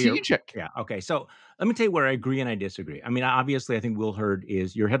why you're strategic. yeah. Okay. So let me tell you where I agree and I disagree. I mean, obviously, I think Will Hurd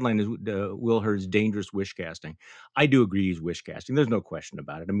is your headline is Will Hurd's dangerous wish casting. I do agree he's wish casting. There's no question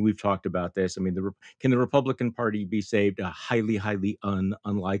about it. I mean, we've talked about this. I mean, can the Republican Party be saved? Highly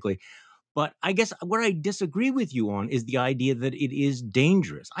unlikely. But I guess where I disagree with you on is the idea that it is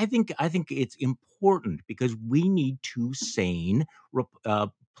dangerous. I think it's important because we need two sane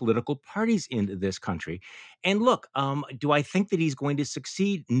political parties in this country. And look, do I think that he's going to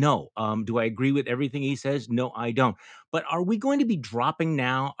succeed? No. Do I agree with everything he says? No, I don't. But are we going to be dropping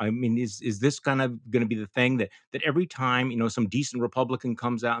now? I mean, is this kind of going to be the thing that every time some decent Republican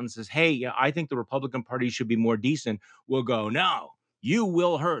comes out and says, "Hey, yeah, I think the Republican Party should be more decent," we'll go, "No. You,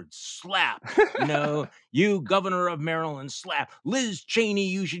 Will Hurd, slap. You, governor of Maryland, slap. Liz Cheney,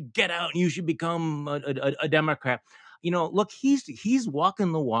 you should get out and you should become a Democrat." Look, he's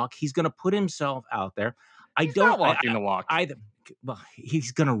walking the walk. He's going to put himself out there. I He's not don't. walking the walk. Well,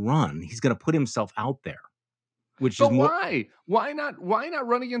 he's going to run. He's going to put himself out there, which is But more why? Why not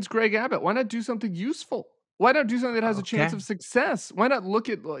run against Greg Abbott? Why not do something useful? Why not do something that has a chance okay. of success? Why not look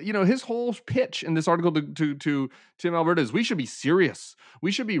at his whole pitch in this article to Tim Alberta is we should be serious.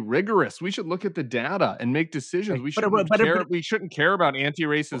 We should be rigorous. We should look at the data and make decisions. Okay. We But, shouldn't care. We shouldn't care about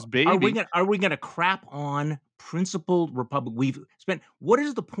anti-racist baby. are we gonna crap on principled Republic? We've spent what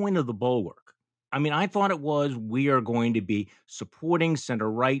is the point of the Bulwark? I mean, I thought it was we are going to be supporting center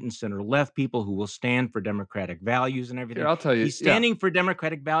right and center left people who will stand for democratic values and Here, everything. I'll tell you. He's Yeah. standing for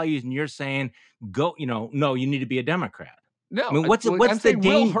democratic values, and you're saying, go, no, you need to be a Democrat. I No, mean, what's I'm the saying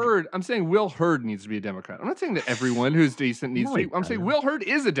Will danger? Hurd. I'm saying Will Hurd needs to be a Democrat. I'm not saying that everyone who's decent needs No, to he be. I'm saying doesn't. Will Hurd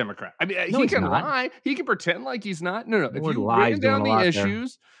is a Democrat. I mean, No, he he's can not. lie. He can pretend like he's not. No. The If word you lie is ran doing down a the lot there.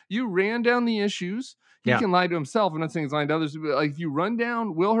 issues, you ran down the issues. He Yeah. can lie to himself. I'm not saying he's lying to others. But like if you run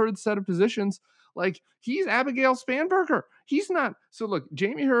down Will Hurd's set of positions, like he's Abigail Spanberger. He's not. So look,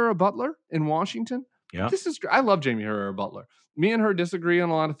 Jamie Herrera Butler in Washington. Yeah. I love Jamie Herrera Butler. Me and her disagree on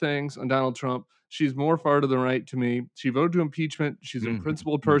a lot of things on Donald Trump. She's more far to the right to me. She voted to impeachment. She's a Mhm,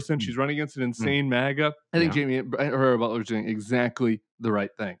 principled mhm, person. She's running against an mhm. insane MAGA. I think Yeah. Jamie Herrera Butler is doing exactly the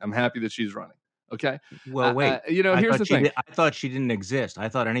right thing. I'm happy that she's running. Okay. Well, wait. Here's the thing. I thought she didn't exist. I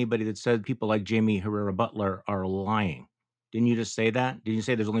thought anybody that said people like Jamie Herrera Butler are lying. Didn't you just say that? Did you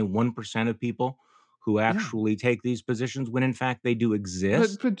say there's only 1% of people who Yeah. actually take these positions when in fact they do But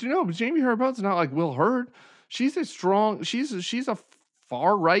exist? but Jamie Herbert's not like Will Hurd. She's a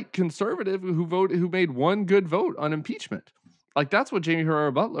far right conservative who made one good vote on impeachment. Like that's what Jamie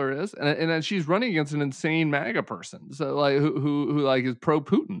Herrera Butler is, and then she's running against an insane MAGA person, so like who like is pro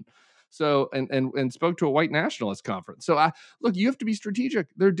Putin. So and spoke to a white nationalist conference. So I look, you have to be strategic.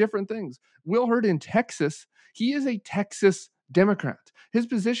 They're different things. Will Hurd in Texas, he is a Texas Democrat. His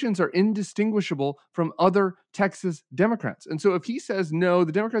positions are indistinguishable from other Texas Democrats. And so if he says, no,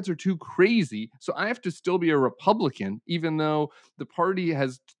 the Democrats are too crazy, so I have to still be a Republican, even though the party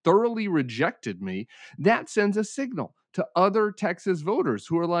has thoroughly rejected me, that sends a signal to other Texas voters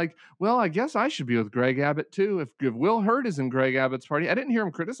who are like, well, I guess I should be with Greg Abbott too. If Will Hurd is in Greg Abbott's party, I didn't hear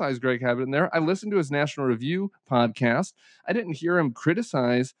him criticize Greg Abbott in there. I listened to his National Review podcast. I didn't hear him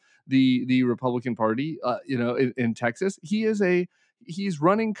criticize the Republican Party, in Texas. He's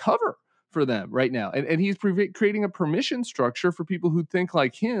running cover for them right now, and he's creating a permission structure for people who think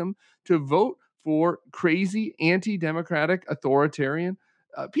like him to vote for crazy, anti-democratic, authoritarian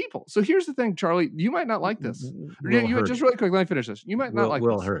people. So here's the thing, Charlie. You might not like this. Will Just Hurd. really quick. Let me finish this. You might not like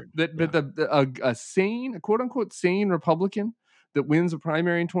Will this. Hurd. But Yeah. a sane, quote unquote, sane Republican that wins a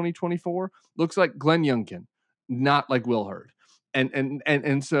primary in 2024 looks like Glenn Youngkin, not like Will Hurd.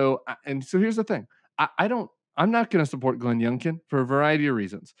 And so here's the thing. I'm not going to support Glenn Youngkin for a variety of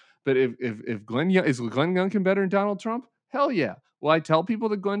reasons. But if Glenn is Glenn Youngkin better than Donald Trump? Hell yeah. Will I tell people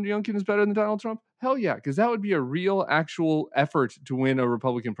that Glenn Youngkin is better than Donald Trump? Hell yeah, because that would be a real, actual effort to win a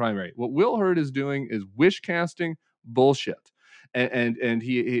Republican primary. What Will Hurd is doing is wish casting bullshit, and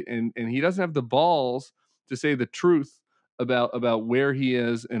he doesn't have the balls to say the truth about where he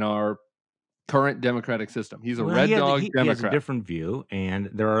is in our current democratic system. He's a Well, red dog he has a Democrat. different view, and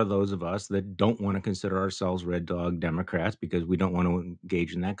there are those of us that don't want to consider ourselves red dog Democrats because we don't want to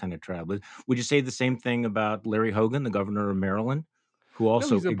engage in that kind of travel. Would you say the same thing about Larry Hogan, the governor of Maryland, who No,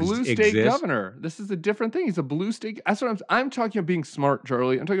 also he's a blue state exists? governor. This is a different thing. He's a blue state. That's what I'm talking about being smart,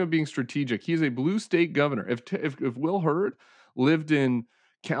 Charlie. I'm talking about being strategic. He's a blue state governor. If Will Hurd lived in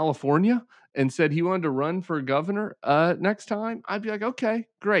California and said he wanted to run for governor next time, I'd be like, okay,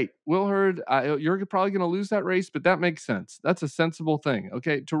 great. Will Hurd, you're probably going to lose that race, but that makes sense. That's a sensible thing.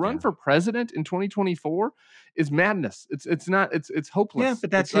 Okay, to run Yeah. for president in 2024 is madness. It's Yeah, hopeless. but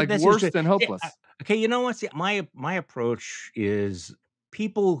that's It's like that's worse just than hopeless. okay. You know what? See, my approach is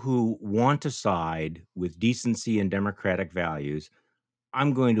people who want to side with decency and democratic values.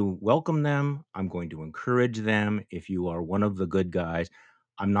 I'm going to welcome them. I'm going to encourage them. If you are one of the good guys,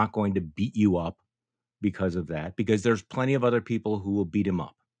 I'm not going to beat you up because of that, because there's plenty of other people who will beat him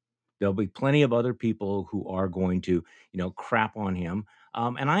up. There'll be plenty of other people who are going to, crap on him.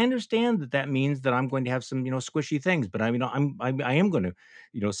 And I understand that that means that I'm going to have some, squishy things. But I am going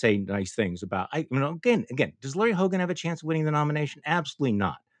to, say nice things about. Again, does Larry Hogan have a chance of winning the nomination? Absolutely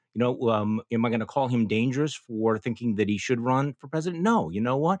not. Am I going to call him dangerous for thinking that he should run for president? No. You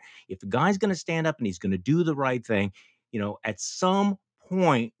know what? If the guy's going to stand up and he's going to do the right thing, at some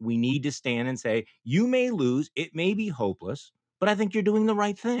point we need to stand and say, you may lose, it may be hopeless, but I think you're doing the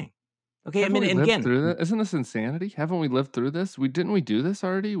right thing. Okay, I Haven't mean, we and lived again, through that? Isn't this insanity? Haven't we lived through this? Didn't we do this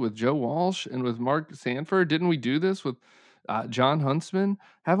already with Joe Walsh and with Mark Sanford? Didn't we do this with John Huntsman?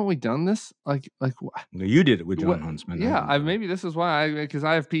 Haven't we done this? you did it with What? John Huntsman. Yeah, maybe this is why because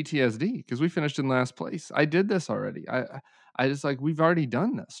I have PTSD because we finished in last place. I did this already. I just like we've already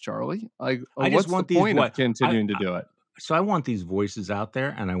done this, Charlie. I just What's the want these point of what continuing to do it? so I want these voices out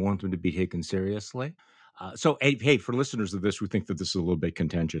there, and I want them to be taken seriously. So, hey, for listeners of this who think that this is a little bit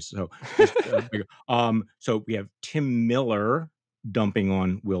contentious, so just so we have Tim Miller dumping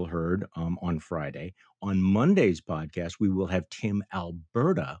on Will Hurd on Friday. On Monday's podcast, we will have Tim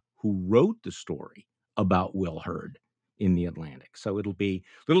Alberta, who wrote the story about Will Hurd in the Atlantic. So it'll be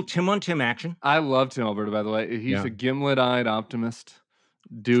little Tim on Tim action. I love Tim Alberta, by the way. He's Yeah, a gimlet-eyed optimist,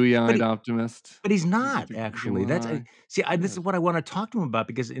 but dewy-eyed optimist. But he's He's not got a actually. gimlet That's eye. see, this is Yes. what I want to talk to him about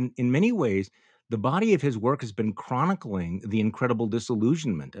because in many ways, the body of his work has been chronicling the incredible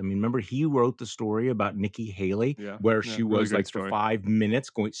disillusionment. I mean, remember he wrote the story about Nikki Haley, Yeah, where yeah, she really was great like for story. 5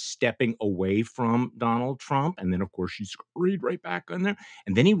 minutes stepping away from Donald Trump, and then of course she scurried right back in there.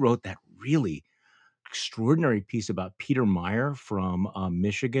 And then he wrote that really extraordinary piece about Peter Meyer from Yeah.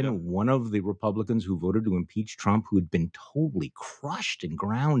 Michigan, one of the Republicans who voted to impeach Trump, who had been totally crushed and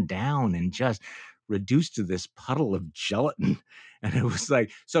ground down and just reduced to this puddle of gelatin. And it was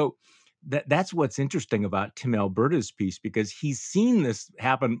like, so that's what's interesting about Tim Alberta's piece, because he's seen this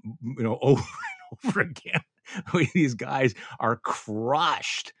happen, over over again. These guys are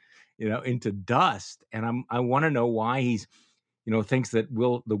crushed, into dust, and I want to know why he's, thinks that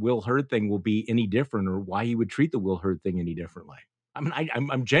the Will Hurd thing will be any different, or why he would treat the Will Hurd thing any differently. I mean,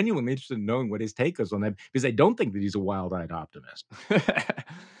 I'm genuinely interested in knowing what his take is on that, because I don't think that he's a wild-eyed optimist.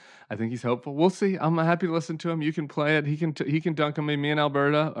 I think he's hopeful. We'll see. I'm happy to listen to him. You can play it. He can dunk on me. Me and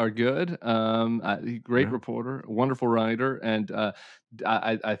Alberta are good. Great Yeah. reporter, wonderful writer, and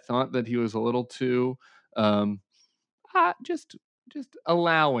I thought that he was a little too um, just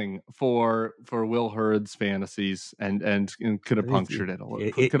allowing for Will Hurd's fantasies, and could have It's punctured it a little.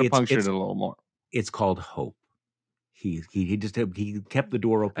 it, Could have it's punctured it's it a little more. it's called hope. He just he kept the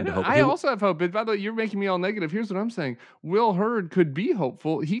door I open to know. hope. I also have hope. But by the way, you're making me all negative. Here's what I'm saying: Will Hurd could be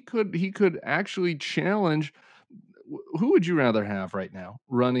hopeful. He could actually challenge. Who would you rather have right now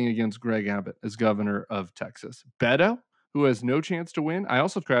running against Greg Abbott as governor of Texas? Beto, who has no chance to win. I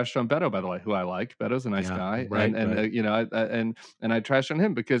also crashed on Beto, by the way, who I like. Beto's a nice Yeah, guy, right, right. and I trashed on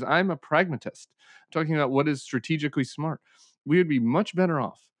him because I'm a pragmatist. I'm talking about what is strategically smart. We would be much better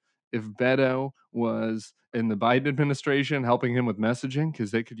off if Beto was in the Biden administration helping him with messaging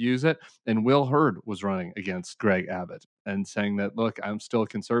because they could use it, and Will Hurd was running against Greg Abbott and saying that, look, I'm still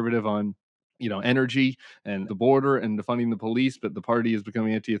conservative on energy and the border and defunding the police, but the party is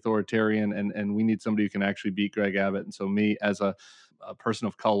becoming anti-authoritarian, and we need somebody who can actually beat Greg Abbott. And so me as a person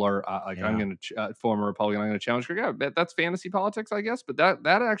of color, I'm Yeah, going to former Republican, I'm going to challenge Greg Abbott. That's fantasy politics, I guess, but that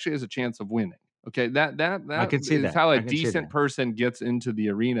actually has a chance of winning. Okay, I that can see is that. how a I can see decent that. person gets into the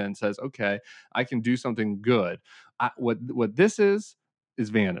arena and says, "Okay, I can do something good." What this is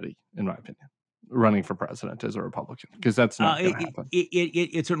vanity, in my opinion. Running for president as a Republican, because that's not going It to it happen. it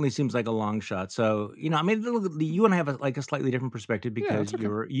it certainly seems like a long shot. So, I mean, look, you and I have a slightly different perspective, Yeah, because it's okay.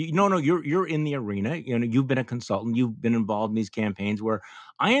 you're in the arena. You've been a consultant. You've been involved in these campaigns, where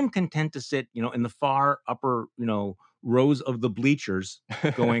I am content to sit, in the far upper, rows of the bleachers,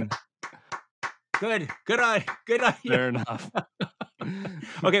 going, good on you. Fair enough.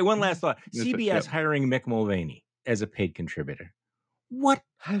 Okay, one last thought. That's it, CBS yep. hiring Mick Mulvaney as a paid contributor. What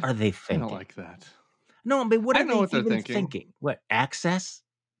I are they I don't thinking? like that. No, but what I are know they what they're even thinking. thinking? What, access?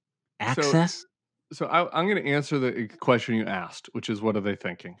 So Access? I'm gonna answer the question you asked, which is what are they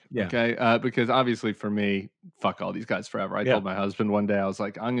thinking? Yeah. Okay, because obviously for me, fuck all these guys forever. I Yeah. told my husband one day, I was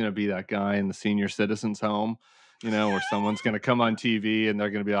like, I'm gonna be that guy in the senior citizens home, where someone's gonna come on TV and they're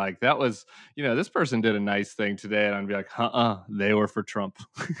gonna be like, that was, this person did a nice thing today, and I'm gonna be like, they were for Trump.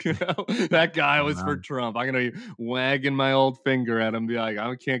 That guy was for Wow. Trump. I'm gonna be wagging my old finger at him, be like,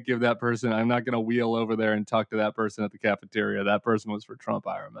 I can't give that person. I'm not gonna wheel over there and talk to that person at the cafeteria. That person was for Trump.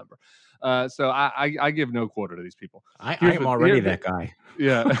 I remember. So I give no quarter to these people. I Here's am what already that guy.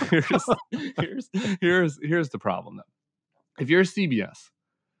 yeah, here's the problem though. If you're a CBS,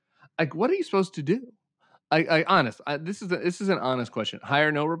 like, what are you supposed to do? This is an honest question. Hire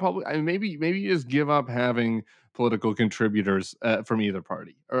no Republican. I mean, maybe you just give up having political contributors from either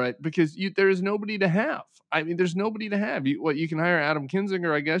party. All right, because there is nobody to have. I mean, there's nobody to have. You can hire Adam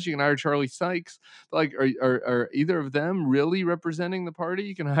Kinzinger, I guess. You can hire Charlie Sykes. But like, are either of them really representing the party?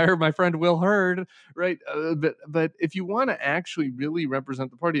 You can hire my friend Will Hurd, right? But if you want to actually really represent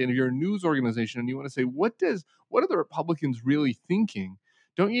the party, and if you're a news organization and you want to say what are the Republicans really thinking?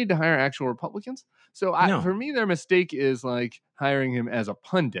 Don't you need to hire actual Republicans? So No. for me, their mistake is like hiring him as a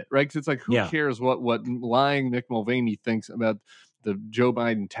pundit, right? Because it's like, who Yeah. cares what lying Mick Mulvaney thinks about the Joe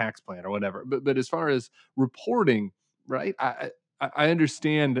Biden tax plan or whatever. But as far as reporting, right? I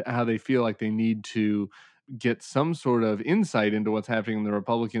understand how they feel like they need to get some sort of insight into what's happening in the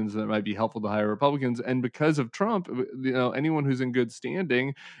Republicans that might be helpful to hire Republicans. And because of Trump, anyone who's in good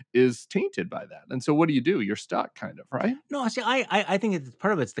standing is tainted by that. And so what do? You're stuck, kind of, right? No, see, I think it's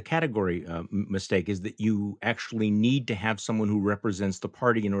part of it's the category mistake, is that you actually need to have someone who represents the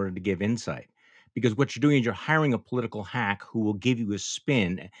party in order to give insight. Because what you're doing is you're hiring a political hack who will give you a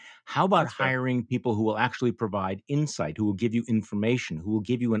spin. How about That's fair. hiring people who will actually provide insight, who will give you information, who will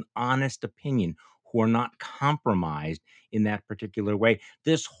give you an honest opinion, who are not compromised in that particular way?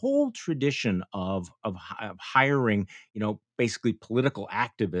 This whole tradition of hiring, basically political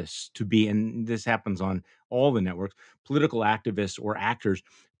activists to be, and this happens on all the networks, political activists or actors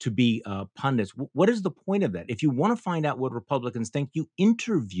to be pundits. What is the point of that? If you want to find out what Republicans think, you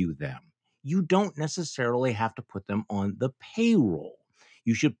interview them. You don't necessarily have to put them on the payroll.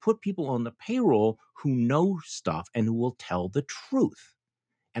 You should put people on the payroll who know stuff and who will tell the truth.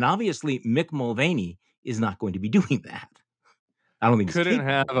 And obviously, Mick Mulvaney is not going to be doing that. I don't think he's Couldn't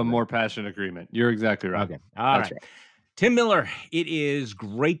have capable a of that. more passionate agreement. You're exactly right. Okay. All That's right. right. Tim Miller, it is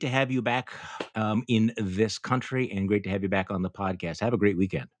great to have you back in this country and great to have you back on the podcast. Have a great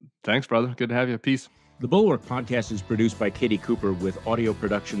weekend. Thanks, brother. Good to have you. Peace. The Bulwark podcast is produced by Katie Cooper with audio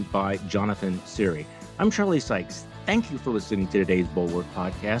production by Jonathan Siri. I'm Charlie Sykes. Thank you for listening to today's Bulwark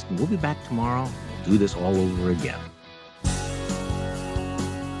podcast, and we'll be back tomorrow. We'll do this all over again.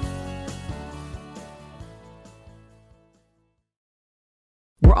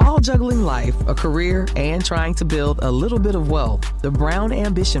 We're all juggling life, a career, and trying to build a little bit of wealth. The Brown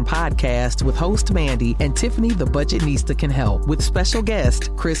Ambition podcast with host Mandy and Tiffany the Budgetnista can help with special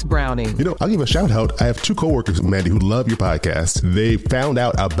guest Chris Browning. You know, I'll give a shout out. I have two coworkers, Mandy, who love your podcast. They found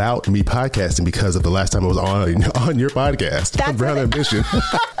out about me podcasting because of the last time I was on your podcast. That's Brown Ambition.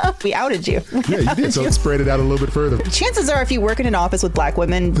 We outed you. Yeah, you did. So spread it out a little bit further. Chances are, if you work in an office with Black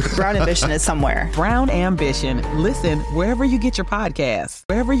women, Brown Ambition is somewhere. Brown Ambition. Listen wherever you get your podcasts.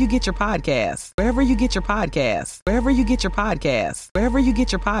 Wherever you get your podcasts. Wherever you get your podcasts. Wherever you get your podcasts. Wherever you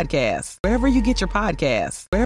get your podcasts. Wherever you get your podcasts.